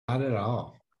at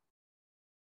all.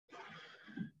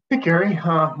 Hey, Cary.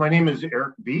 My name is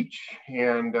Eric Beach,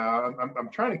 and I'm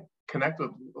trying to connect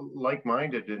with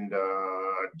like-minded and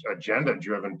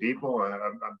agenda-driven people. And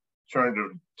I'm trying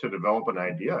to develop an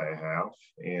idea I have,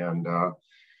 and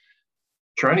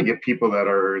trying to get people that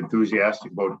are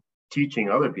enthusiastic about teaching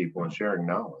other people and sharing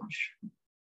knowledge.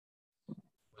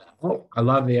 Oh, I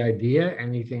love the idea.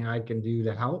 Anything I can do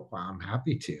to help, I'm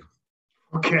happy to.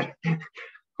 Okay.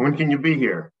 When can you be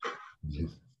here?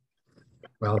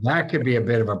 Well, that could be a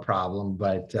bit of a problem,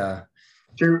 but are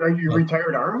you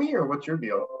retired Army, or what's your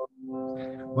deal?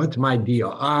 What's my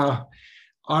deal?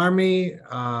 Army,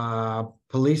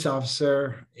 police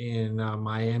officer in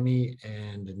Miami,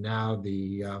 and now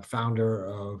the founder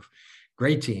of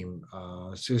Gray Team,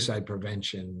 suicide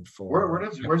prevention for.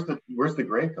 Where's the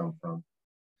gray come from?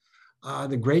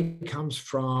 The gray comes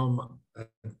from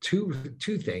two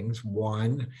things.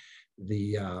 One,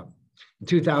 in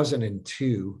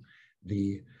 2002,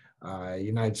 the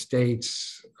United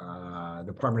States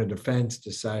Department of Defense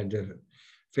decided to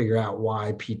figure out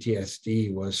why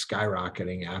PTSD was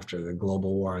skyrocketing after the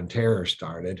global war on terror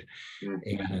started.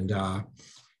 Mm-hmm.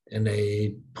 And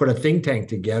they put a think tank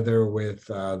together with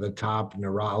the top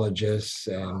neurologists,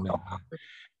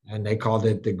 and they called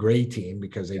it the Gray Team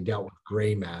because they dealt with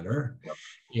gray matter. Yep.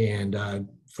 And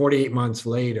 48 months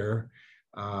later,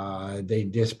 they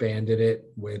disbanded it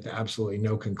with absolutely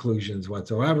no conclusions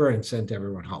whatsoever and sent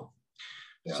everyone home.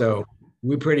 Yeah. So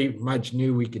we pretty much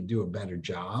knew we could do a better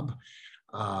job.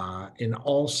 And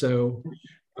also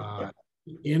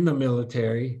in the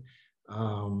military,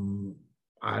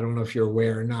 I don't know if you're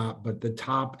aware or not, but the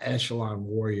top echelon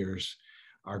warriors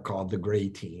are called the Gray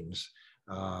Teams.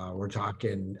 We're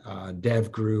talking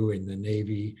DevGru in the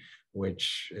Navy,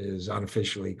 which is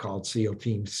unofficially called SEAL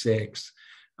Team 6,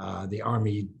 the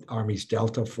Army's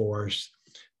Delta Force,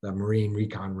 the Marine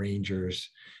Recon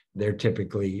Rangers. They're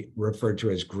typically referred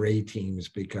to as Gray Teams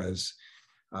because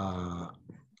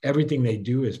everything they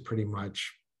do is pretty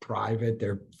much private.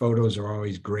 Their photos are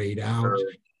always grayed out.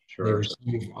 Sure. They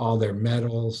receive all their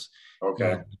medals.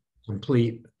 Okay.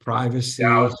 Complete privacy.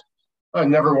 Yeah, I was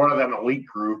never one of them elite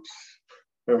groups.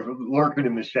 They're lurking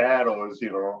in the shadows,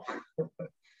 you know.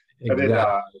 Exactly.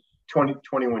 I did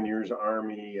 21 years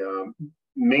Army,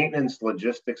 maintenance,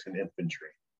 logistics, and infantry.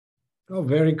 Oh,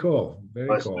 very cool.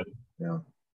 Very cool. Yeah.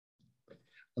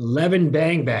 11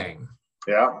 bang bang.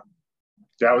 Yeah.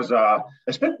 That was, I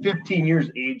spent 15 years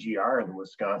AGR in the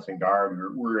Wisconsin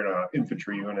Guard. We're in an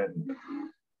infantry unit.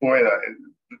 Boy,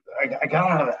 I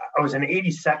got out of that. I was in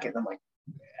 82nd. I'm like,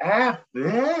 F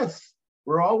this.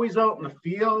 We're always out in the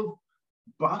field,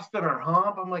 busting our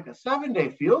hump. I'm like, a 7-day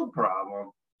field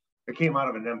problem. I came out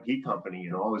of an MP company,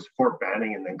 you know, it was Fort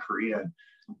Benning and then Korea.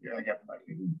 I got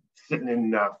sitting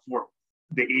in the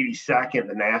 82nd,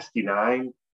 the Nasty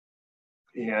Nine.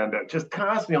 And just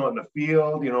constantly out in the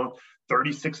field, you know,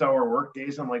 36-hour work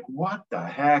days. I'm like, what the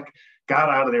heck? Got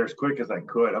out of there as quick as I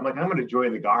could. I'm like, I'm going to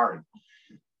join the Guard.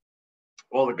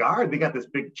 Well, the Guard, they got this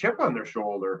big chip on their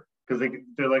shoulder because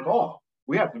they're like, oh,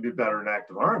 we have to be better in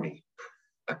active Army.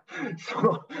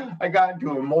 So I got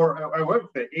into I went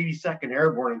with the 82nd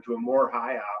Airborne into a more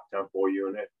high op tempo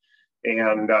unit.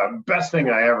 And best thing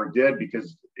I ever did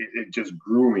because it just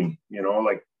grew me, you know,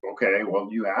 like, okay, well,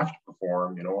 you have to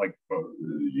perform, you know, like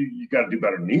you got to do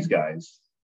better than these guys.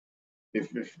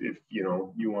 If you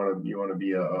know, you want to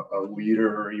be a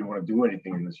leader or you want to do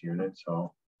anything in this unit.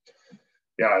 So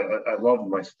yeah, I loved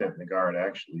my stint in the Guard,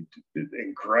 actually.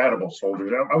 Incredible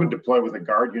soldiers. I would deploy with a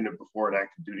Guard unit before an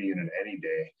active duty unit any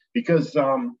day because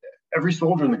every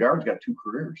soldier in the Guard's got 2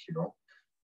 careers, you know.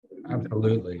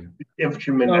 Absolutely.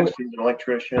 Infantryman, next to an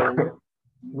electrician.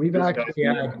 We've actually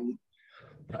had,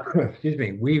 excuse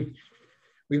me,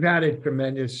 we've had a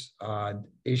tremendous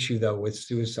issue though with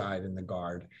suicide in the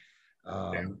Guard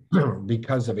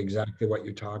because of exactly what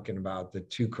you're talking about, the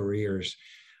 2 careers.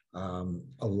 A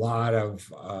lot of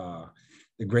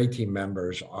the Gray Team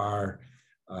members are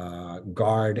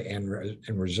Guard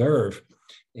and reserve,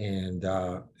 and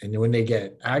when they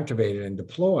get activated and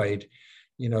deployed,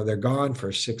 you know, they're gone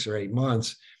for 6 or 8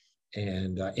 months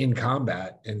and in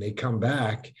combat, and they come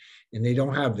back and they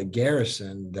don't have the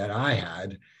garrison that I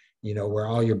had, you know, where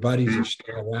all your buddies are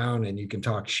still around and you can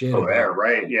talk shit. Oh, yeah,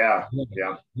 right. Yeah.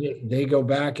 Yeah. They go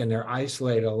back and they're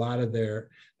isolated. A lot of the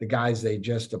guys they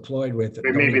just deployed with.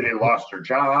 Maybe they lost their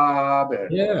job.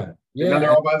 And, yeah. And then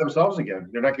they're all by themselves again.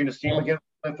 They're not going to see them again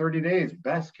in 30 days.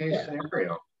 Best case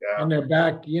scenario. Yeah. And they're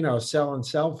back, you know, selling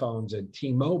cell phones at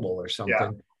T-Mobile or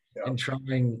something. Yeah. And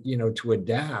trying, you know, to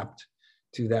adapt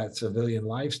to that civilian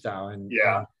lifestyle. And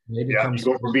Maybe Yeah, come. you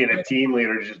go from being a team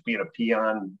leader to just being a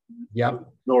peon. Yep.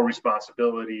 No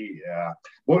responsibility. Yeah.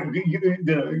 Well,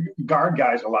 the guard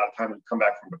guys, a lot of times would come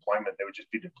back from deployment. They would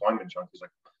just be deployment junkies.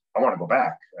 Like, I want to go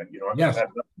back. I've had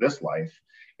this life.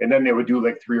 And then they would do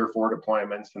like 3 or 4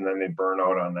 deployments, and then they'd burn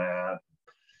out on that.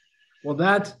 Well,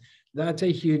 that's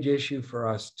a huge issue for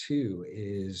us too,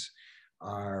 is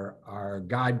our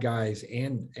guide guys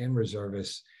and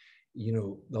reservists.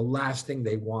 The last thing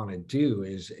they want to do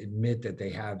is admit that they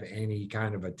have any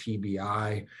kind of a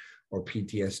TBI or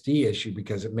PTSD issue,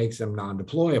 because it makes them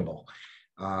non-deployable.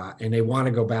 And they want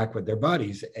to go back with their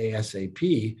buddies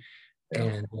ASAP.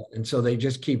 Yeah. And so they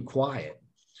just keep quiet,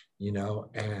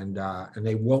 and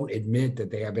they won't admit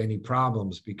that they have any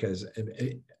problems, because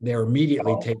they're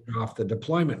immediately taken off the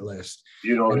deployment list.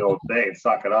 The old saying,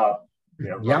 suck it up.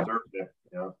 Yeah.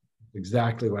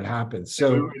 Exactly what happens.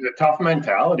 So it's a tough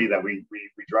mentality that we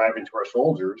drive into our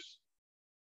soldiers.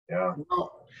 Yeah.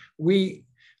 Well,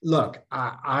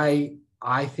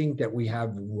 I think that we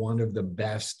have one of the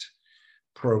best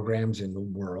programs in the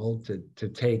world to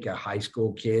take a high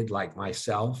school kid like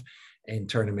myself and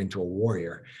turn him into a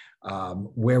warrior.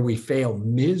 Where we fail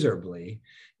miserably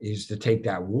is to take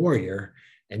that warrior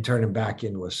and turn him back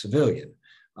into a civilian.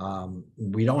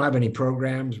 We don't have any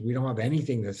programs. We don't have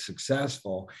anything that's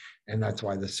successful. And that's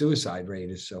why the suicide rate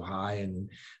is so high. And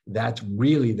that's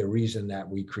really the reason that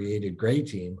we created Gray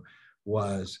Team,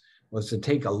 was to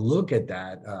take a look at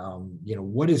that.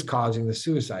 What is causing the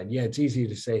suicide? Yeah, it's easy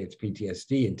to say it's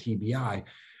PTSD and TBI,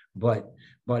 but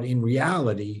in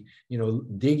reality,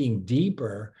 digging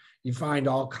deeper, you find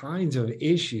all kinds of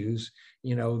issues.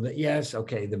 That yes,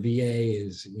 okay, the VA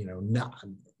is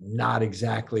not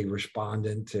exactly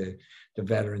respondent to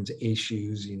veterans'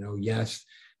 issues. Yes,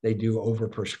 they do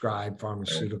overprescribe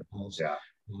pharmaceuticals. Yeah.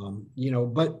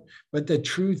 But the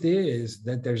truth is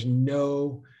that there's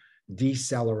no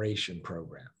deceleration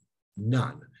program,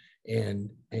 none.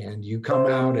 And you come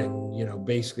out and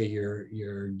basically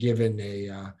you're given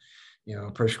a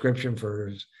prescription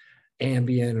for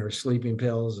Ambien or sleeping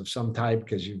pills of some type,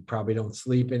 because you probably don't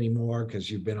sleep anymore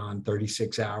because you've been on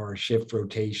 36-hour shift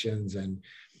rotations, and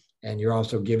you're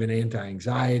also given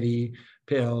anti-anxiety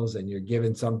pills, and you're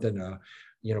given something to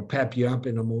pep you up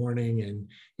in the morning,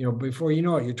 and before you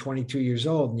know it, you're 22 years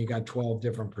old and you got 12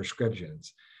 different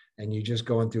prescriptions, and you're just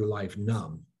going through life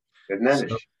numb. And then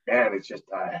it's just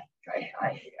I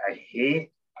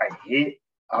hate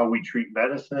how we treat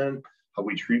medicine, how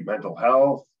we treat mental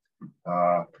health.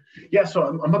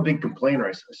 So I'm a big complainer.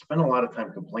 I spend a lot of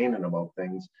time complaining about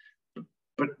things,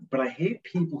 but I hate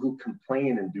people who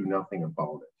complain and do nothing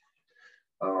about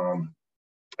it.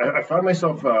 I found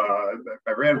myself,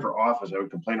 I ran for office. I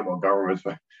would complain about government.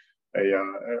 So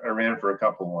I ran for a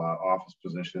couple office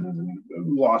positions and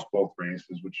lost both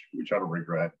races, which I don't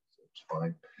regret. It's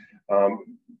fine.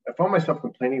 I found myself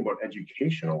complaining about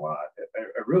education a lot.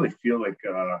 I really feel like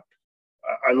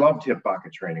I loved hip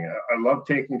pocket training. I love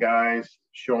taking guys,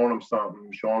 showing them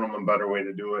something, showing them a better way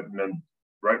to do it, and then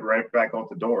right back out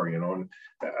the door. And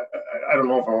I don't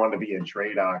know if I wanted to be in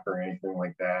trade doc or anything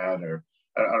like that, or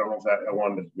I don't know if I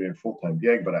wanted to be a full-time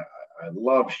gig, but I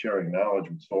love sharing knowledge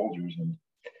with soldiers. And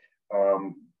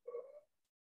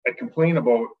I complain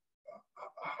about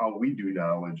how we do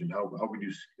knowledge and how we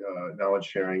do knowledge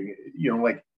sharing.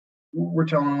 Like we're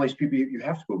telling all these people, you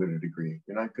have to go get a degree.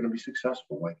 You're not going to be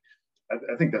successful. Like,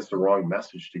 I think that's the wrong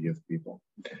message to give people.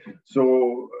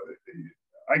 So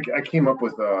I came up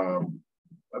with,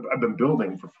 I've been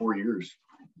building for 4 years.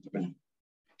 I've been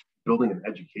building an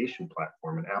education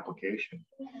platform, an application.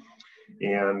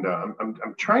 And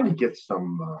I'm trying to get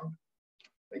some,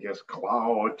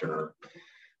 clout, or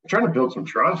I'm trying to build some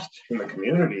trust in the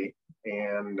community,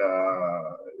 and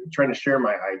trying to share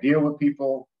my idea with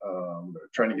people,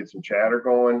 trying to get some chatter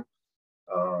going.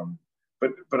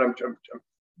 But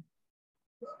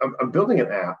I'm building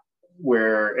an app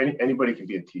where anybody can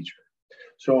be a teacher.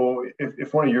 So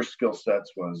if one of your skill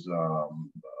sets was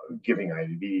giving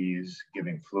IVs,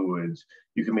 giving fluids,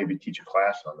 you can maybe teach a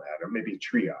class on that, or maybe a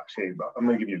triage. Say, I'm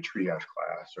going to give you a triage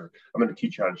class, or I'm going to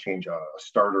teach you how to change a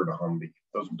starter to Humvee.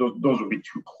 Those would be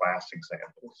 2 class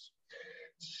examples.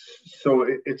 So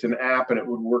it's an app, and it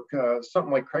would work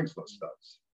something like Craigslist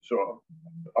does. So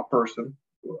a person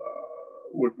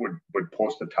would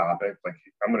post a topic, like,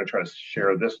 I'm going to try to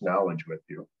share this knowledge with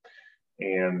you.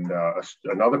 And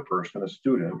another person, a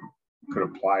student, could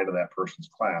apply to that person's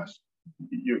class.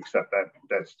 You accept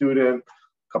that student,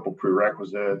 a couple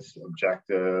prerequisites,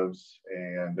 objectives,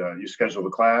 and you schedule the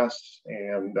class,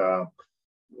 and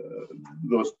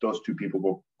those 2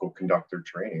 people go conduct their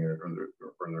training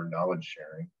or their knowledge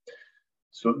sharing.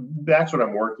 So that's what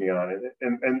I'm working on,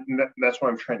 and that's why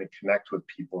I'm trying to connect with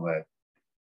people that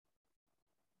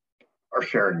are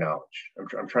sharing knowledge.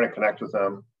 I'm trying to connect with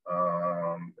them,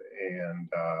 and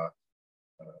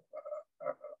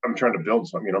I'm trying to build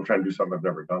something. I'm trying to do something I've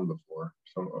never done before.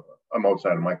 So I'm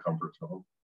outside of my comfort zone.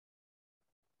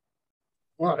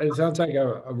 Well, it sounds like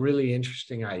a really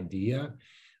interesting idea.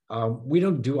 We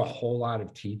don't do a whole lot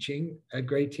of teaching at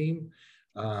Great Team.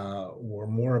 We're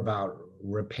more about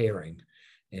repairing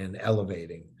and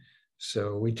elevating.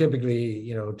 So we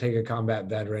typically, take a combat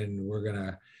veteran. We're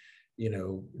gonna,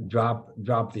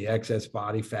 drop the excess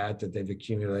body fat that they've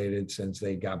accumulated since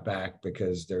they got back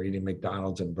because they're eating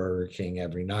McDonald's and Burger King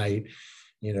every night.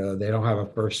 They don't have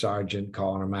a first sergeant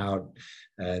calling them out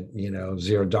at,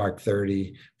 0 dark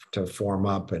 30 to form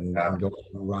up and go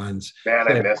on runs. Man,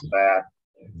 I miss that.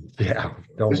 Yeah,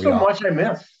 don't there's we so all? much I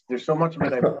miss. There's so much of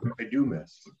it I do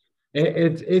miss.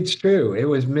 It's true. It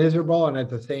was miserable, and at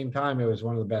the same time, it was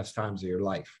one of the best times of your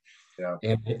life. Yeah.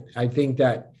 And I think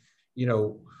that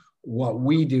what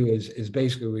we do is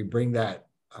basically we bring that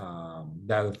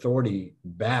that authority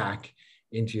back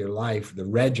into your life, the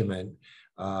regiment,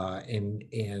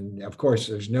 and of course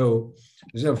there's no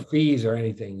fees or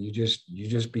anything. You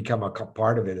just become a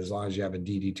part of it as long as you have a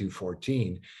DD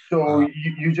 214. So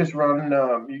you just run.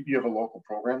 You have a local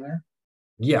program there.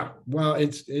 Yeah, well,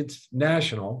 it's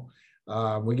national.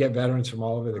 We get veterans from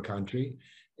all over the country,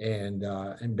 and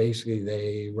basically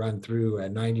they run through a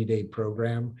 90-day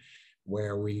program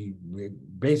where we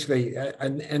basically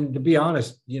and to be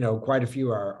honest, quite a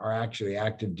few are actually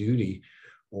active duty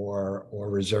or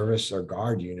reservists or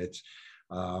guard units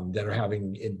that are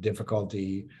having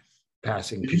difficulty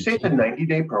passing. Did you say it's a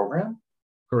 90-day program?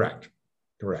 Correct.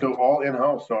 So all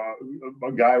in-house. So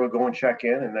a guy would go and check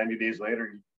in, and 90 days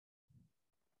later.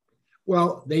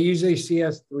 Well, they usually see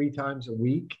us 3 times a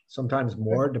week, sometimes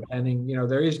more, depending.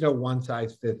 There is no one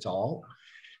size fits all.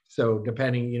 So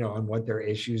depending, on what their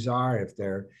issues are, if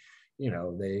they're,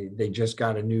 they just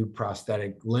got a new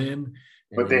prosthetic limb.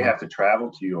 But they have to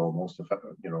travel to you almost,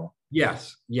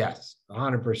 Yes,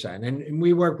 100%. And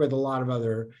we work with a lot of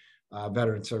other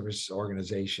veteran service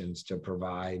organizations to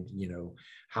provide,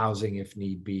 housing if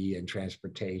need be, and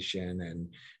transportation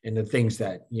and the things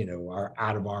that, are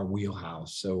out of our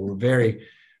wheelhouse. So we're very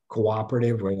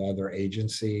cooperative with other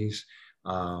agencies.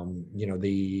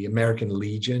 The American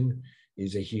Legion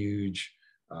is a huge,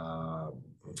 I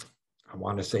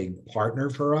want to say, partner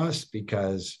for us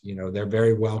because they're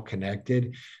very well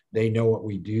connected. They know what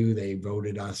we do. They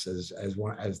voted us as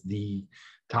the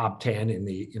top 10 in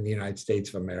the United States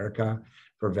of America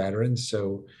for veterans.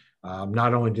 So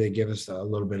not only do they give us a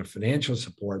little bit of financial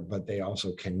support, but they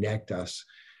also connect us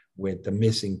with the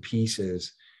missing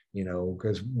pieces.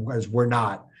 Because we're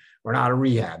not a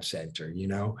rehab center.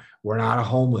 We're not a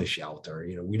homeless shelter.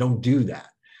 We don't do that.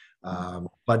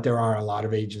 But there are a lot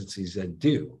of agencies that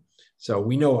do. So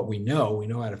we know what we know. We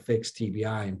know how to fix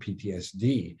TBI and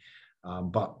PTSD,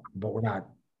 but we're not,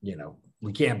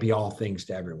 we can't be all things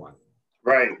to everyone.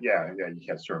 Right. Yeah. You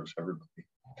can't service everybody.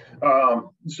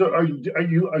 So are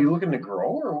you looking to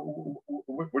grow, or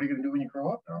what are you going to do when you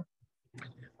grow up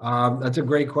now? That's a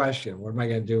great question. What am I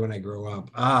going to do when I grow up?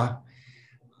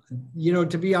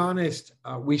 To be honest,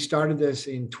 we started this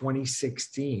in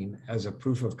 2016 as a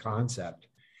proof of concept,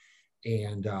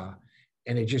 and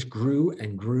it just grew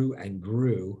and grew and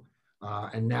grew.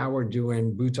 And now we're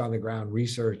doing boots on the ground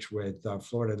research with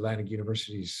Florida Atlantic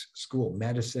University's School of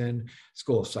Medicine,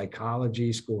 School of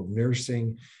Psychology, School of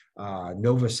Nursing,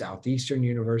 Nova Southeastern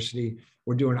University.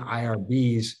 We're doing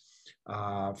IRBs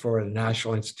for the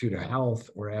National Institute of Health,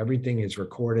 where everything is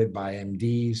recorded by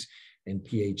MDs and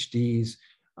PhDs,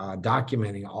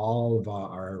 documenting all of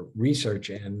our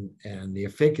research and the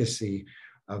efficacy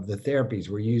of the therapies.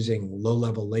 We're using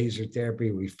low-level laser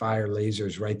therapy. We fire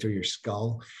lasers right through your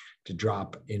skull to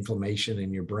drop inflammation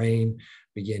in your brain,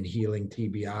 begin healing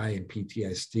TBI and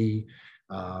PTSD.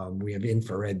 We have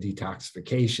infrared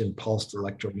detoxification, pulsed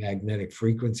electromagnetic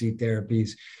frequency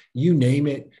therapies, you name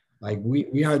it. Like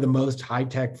we are the most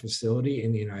high-tech facility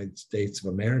in the United States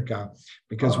of America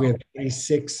because we have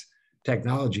 26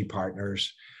 technology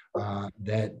partners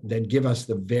that give us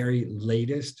the very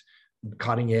latest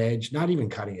cutting edge, not even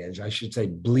cutting edge, I should say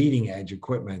bleeding edge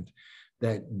equipment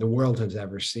that the world has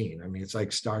ever seen. I mean, it's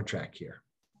like Star Trek here.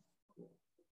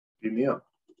 Yeah.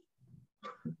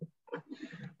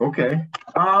 Okay.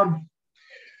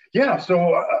 Yeah.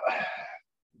 So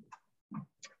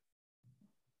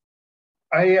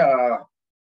I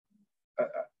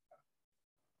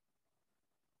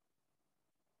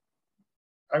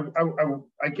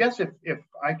guess if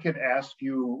I could ask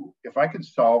you, if I could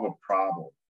solve a problem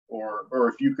or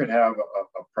if you could have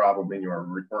a problem in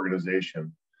your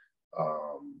organization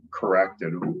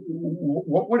corrected,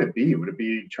 what would it be? Would it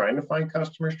be trying to find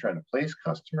customers, trying to place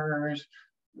customers,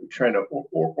 trying to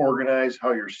organize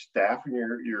how your staff and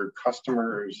your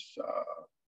customers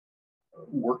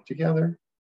work together?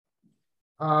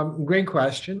 Great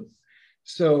question.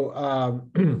 So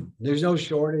there's no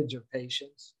shortage of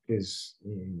patients because,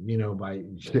 by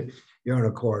your own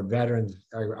accord, veterans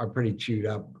are pretty chewed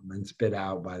up and spit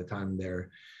out by the time they're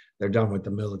done with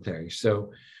the military.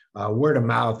 So word of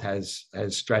mouth has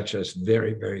stretched us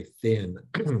very, very thin,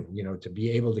 to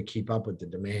be able to keep up with the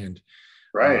demand.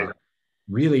 Right.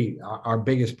 Really, our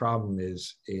biggest problem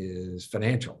is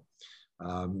financial.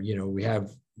 We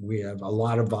have a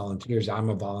lot of volunteers. I'm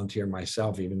a volunteer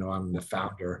myself, even though I'm the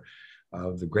founder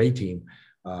of the Gray Team.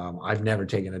 I've never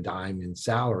taken a dime in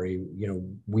salary.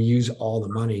 We use all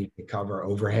the money to cover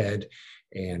overhead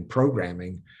and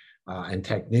programming and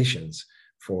technicians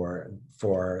for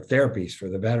therapies for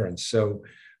the veterans. So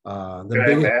I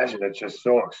imagine it's just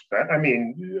so expensive. I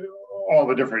mean, all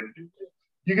the different,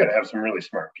 you got to have some really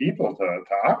smart people to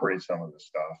operate some of this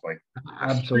stuff, like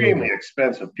extremely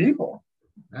expensive people.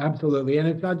 Absolutely. And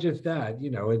it's not just that,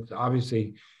 it's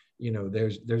obviously,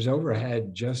 there's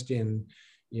overhead just in,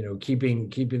 keeping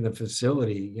the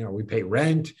facility, we pay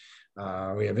rent,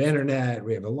 we have internet,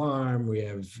 we have alarm, we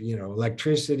have,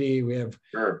 electricity, we have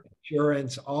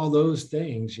insurance, all those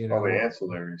things, all the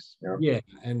ancillaries. Yeah.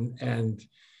 And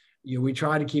we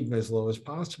try to keep them as low as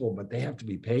possible, but they have to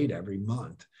be paid every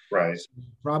month. Right. So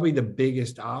probably the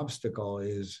biggest obstacle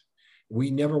is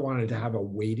we never wanted to have a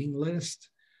waiting list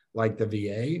like the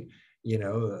VA.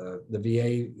 The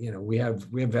VA, we have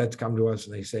vets come to us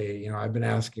and they say, I've been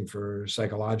asking for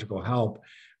psychological help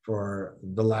for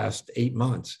the last 8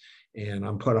 months and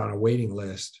I'm put on a waiting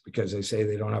list because they say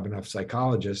they don't have enough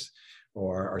psychologists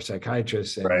or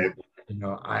psychiatrists. And, right.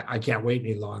 I can't wait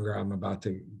any longer. I'm about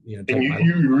to, take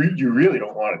you really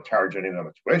don't want to charge any of them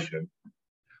a tuition.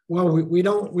 Well, we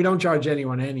don't charge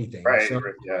anyone anything. Right. So,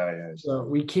 yeah. So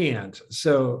we can't.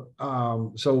 So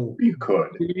you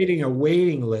could. Creating a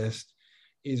waiting list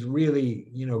is really,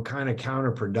 kind of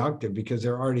counterproductive because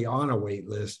they're already on a wait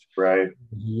list. Right.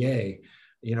 VA,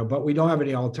 but we don't have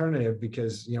any alternative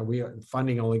because,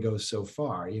 funding only goes so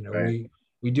far. Right.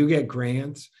 We do get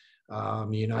grants.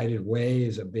 United Way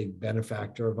is a big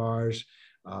benefactor of ours.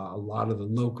 A lot of the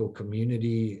local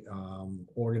community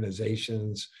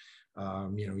organizations,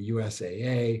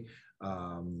 USAA,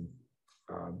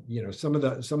 some of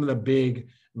the big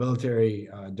military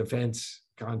defense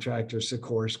contractors,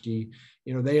 Sikorsky,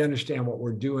 they understand what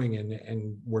we're doing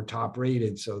and we're top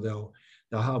rated, so they'll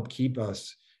help keep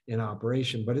us in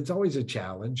operation. But it's always a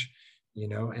challenge,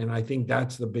 and I think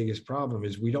that's the biggest problem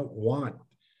is we don't want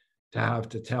to have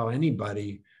to tell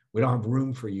anybody we don't have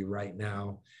room for you right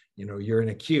now. You're in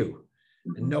a queue,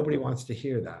 and nobody wants to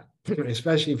hear that,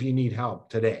 especially if you need help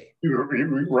today.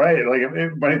 Right. Like if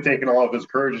anybody taking all of his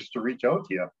courage to reach out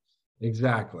to you.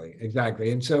 Exactly.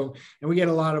 And we get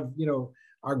a lot of,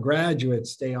 our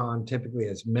graduates stay on typically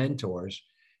as mentors.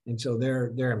 And so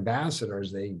they're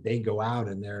ambassadors. They go out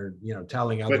and they're,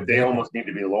 telling others. But they almost need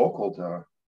to be local to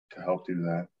help do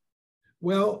that.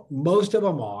 Well, most of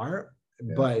them are,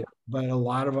 yeah. but a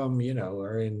lot of them,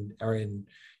 are in,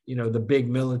 the big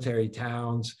military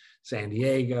towns, San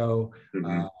Diego,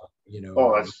 mm-hmm.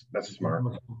 That's smart.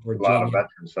 Virginia. A lot of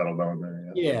veterans settle down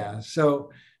there. Yeah. So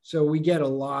we get a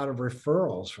lot of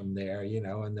referrals from there,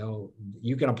 and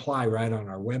you can apply right on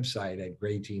our website at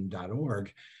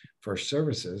grayteam.org for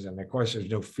services. And of course, there's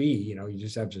no fee, you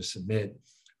just have to submit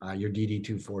your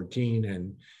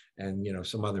DD-214 and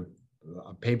some other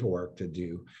paperwork to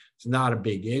do. It's not a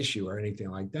big issue or anything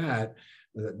like that.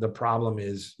 The problem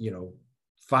is,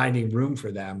 finding room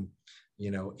for them,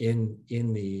 in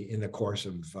the course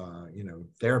of,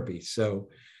 therapy. So,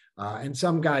 and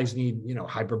some guys need,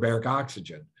 hyperbaric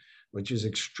oxygen, which is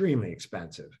extremely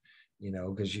expensive,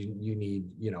 because you need,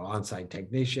 on-site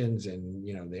technicians and,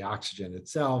 the oxygen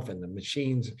itself and the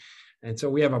machines. And so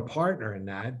we have a partner in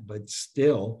that, but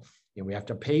still, we have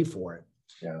to pay for it.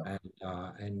 Yeah.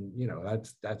 And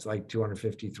that's like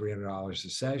 $250, $300 a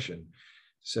session.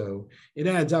 So it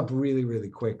adds up really, really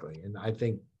quickly. And I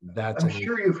think that's. I'm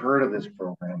sure you've heard of this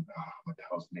program. Oh, what the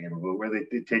hell's the name of it? Where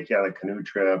they take you on a canoe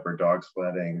trip or dog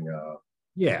sledding.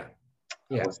 Yeah.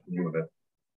 What's the name of it?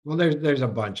 Well, there's a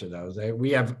bunch of those.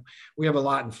 We have a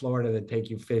lot in Florida that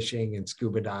take you fishing and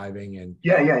scuba diving and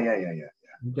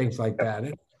things like that.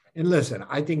 And listen,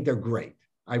 I think they're great.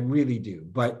 I really do.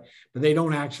 But they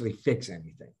don't actually fix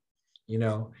anything.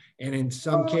 And in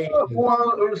some cases,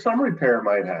 well, some repair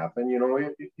might happen.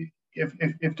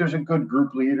 if there's a good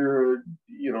group leader,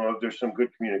 if there's some good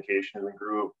communication in the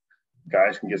group,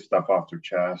 guys can get stuff off their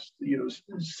chest.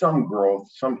 Some growth,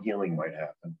 some healing might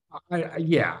happen.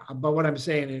 Yeah, but what I'm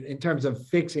saying in terms of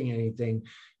fixing anything,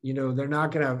 they're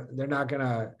not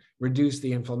gonna reduce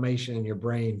the inflammation in your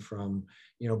brain from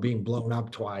being blown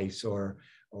up twice, or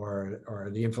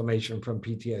the inflammation from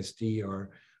PTSD,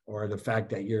 or the fact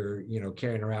that you're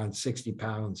carrying around 60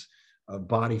 pounds of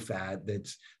body fat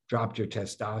that's dropped your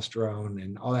testosterone,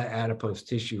 and all that adipose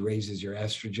tissue raises your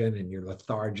estrogen, and you're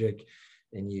lethargic,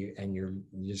 and you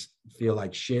just feel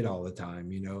like shit all the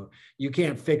time. You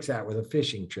can't fix that with a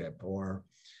fishing trip, or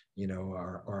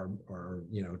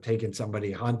taking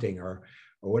somebody hunting, or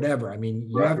whatever. I mean,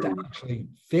 you have to actually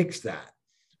fix that.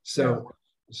 So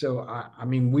I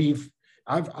mean,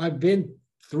 I've been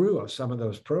through some of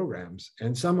those programs,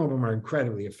 and some of them are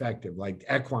incredibly effective. Like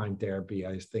equine therapy,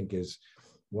 I think, is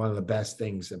one of the best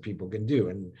things that people can do.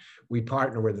 And we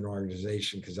partner with an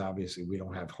organization because obviously we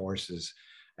don't have horses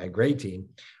at Great Team.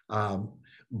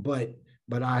 But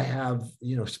I have,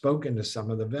 spoken to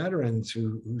some of the veterans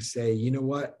who say, you know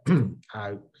what,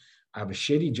 I have a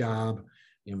shitty job.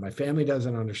 My family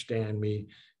doesn't understand me.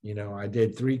 I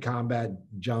did 3 combat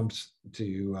jumps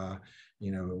to,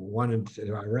 1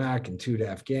 into Iraq and 2 to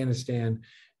Afghanistan.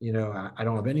 I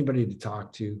don't have anybody to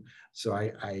talk to. So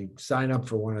I sign up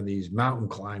for one of these mountain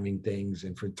climbing things.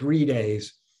 And for 3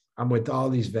 days, I'm with all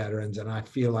these veterans, and I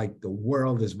feel like the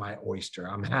world is my oyster.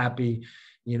 I'm happy.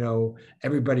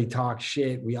 Everybody talks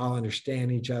shit. We all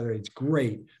understand each other. It's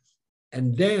great.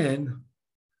 And then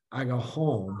I go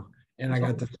home, and I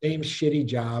got the same shitty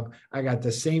job. I got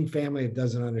the same family that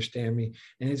doesn't understand me.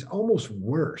 And it's almost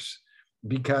worse,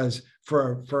 because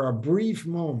for a brief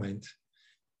moment,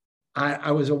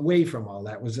 I was away from all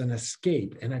that. It was an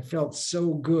escape, and I felt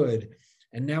so good.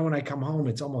 And now when I come home,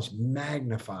 it's almost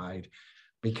magnified,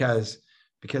 because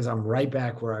I'm right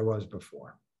back where I was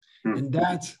before. And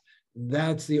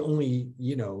that's the only,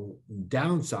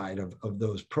 downside of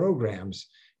those programs,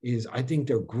 is I think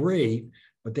they're great,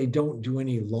 but they don't do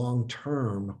any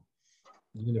long-term,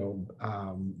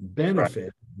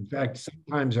 benefit. In fact,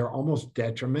 sometimes they're almost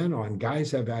detrimental, and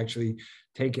guys have actually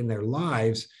taken their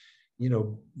lives,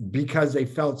 because they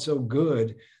felt so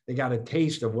good. They got a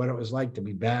taste of what it was like to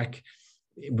be back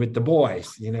with the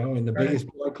boys, in the biggest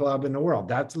boy club in the world.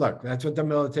 That's what the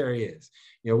military is.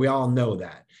 We all know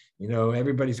that.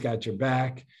 Everybody's got your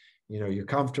back. You're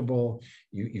comfortable.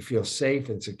 You feel safe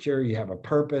and secure. You have a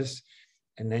purpose,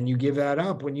 and then you give that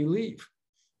up when you leave.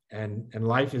 And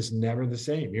life is never the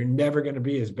same. You're never going to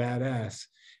be as badass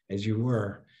as you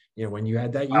were, when you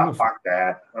had that uniform. Fuck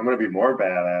that. I'm going to be more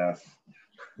badass.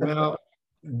 Well,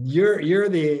 you're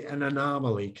an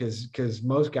anomaly, because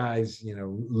most guys,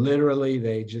 literally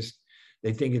they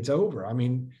think it's over. I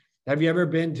mean, have you ever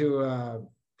been to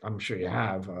I'm sure you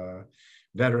have,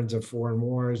 Veterans of Foreign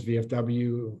Wars,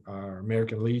 VFW,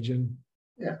 American Legion?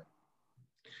 Yeah.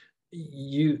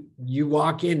 You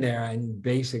walk in there, and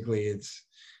basically it's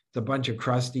a bunch of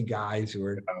crusty guys who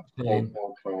are saying,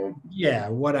 yeah,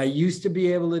 what I used to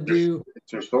be able to do.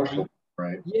 It's their social.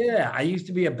 Right. Yeah, I used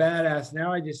to be a badass.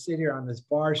 Now I just sit here on this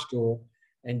bar stool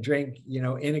and drink,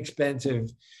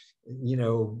 inexpensive,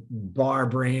 bar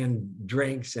brand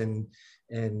drinks, and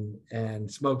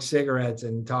smoke cigarettes,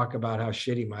 and talk about how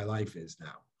shitty my life is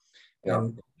now. Yeah.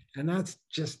 And that's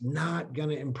just not going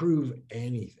to improve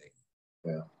anything.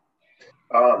 Yeah.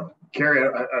 Cary,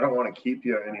 I don't want to keep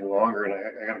you any longer, and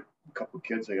I got a couple of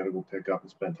kids I got to go pick up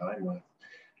and spend time with.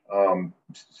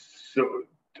 So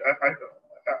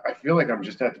I feel like I'm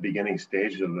just at the beginning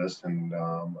stage of this, and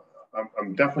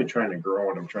I'm definitely trying to grow,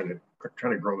 and I'm trying to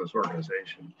grow this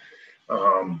organization.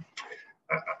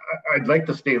 I'd like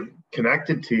to stay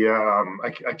connected to you.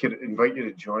 I could invite you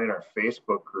to join our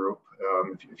Facebook group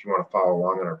if you want to follow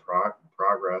along in our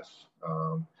progress.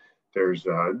 There's,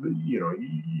 you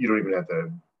don't even have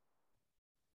to.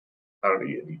 I don't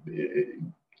know.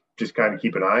 Just kind of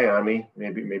keep an eye on me.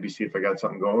 Maybe see if I got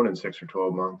something going in 6 or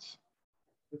 12 months.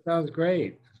 It sounds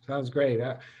great.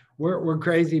 We're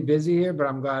crazy busy here, but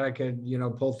I'm glad I could,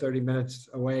 pull 30 minutes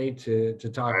away to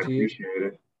talk to you. I appreciate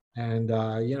it. And,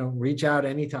 reach out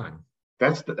anytime.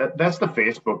 That's the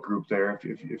Facebook group there.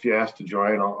 If you ask to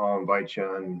join, I'll invite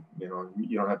you, and,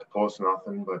 you don't have to post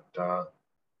nothing, but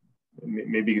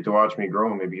maybe you get to watch me grow,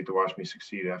 and maybe you get to watch me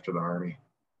succeed after the Army.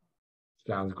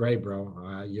 Sounds great, bro.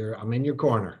 I'm in your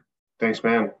corner. Thanks,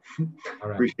 man. All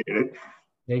right. Appreciate it.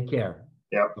 Take care.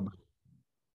 Yeah. Bye-bye.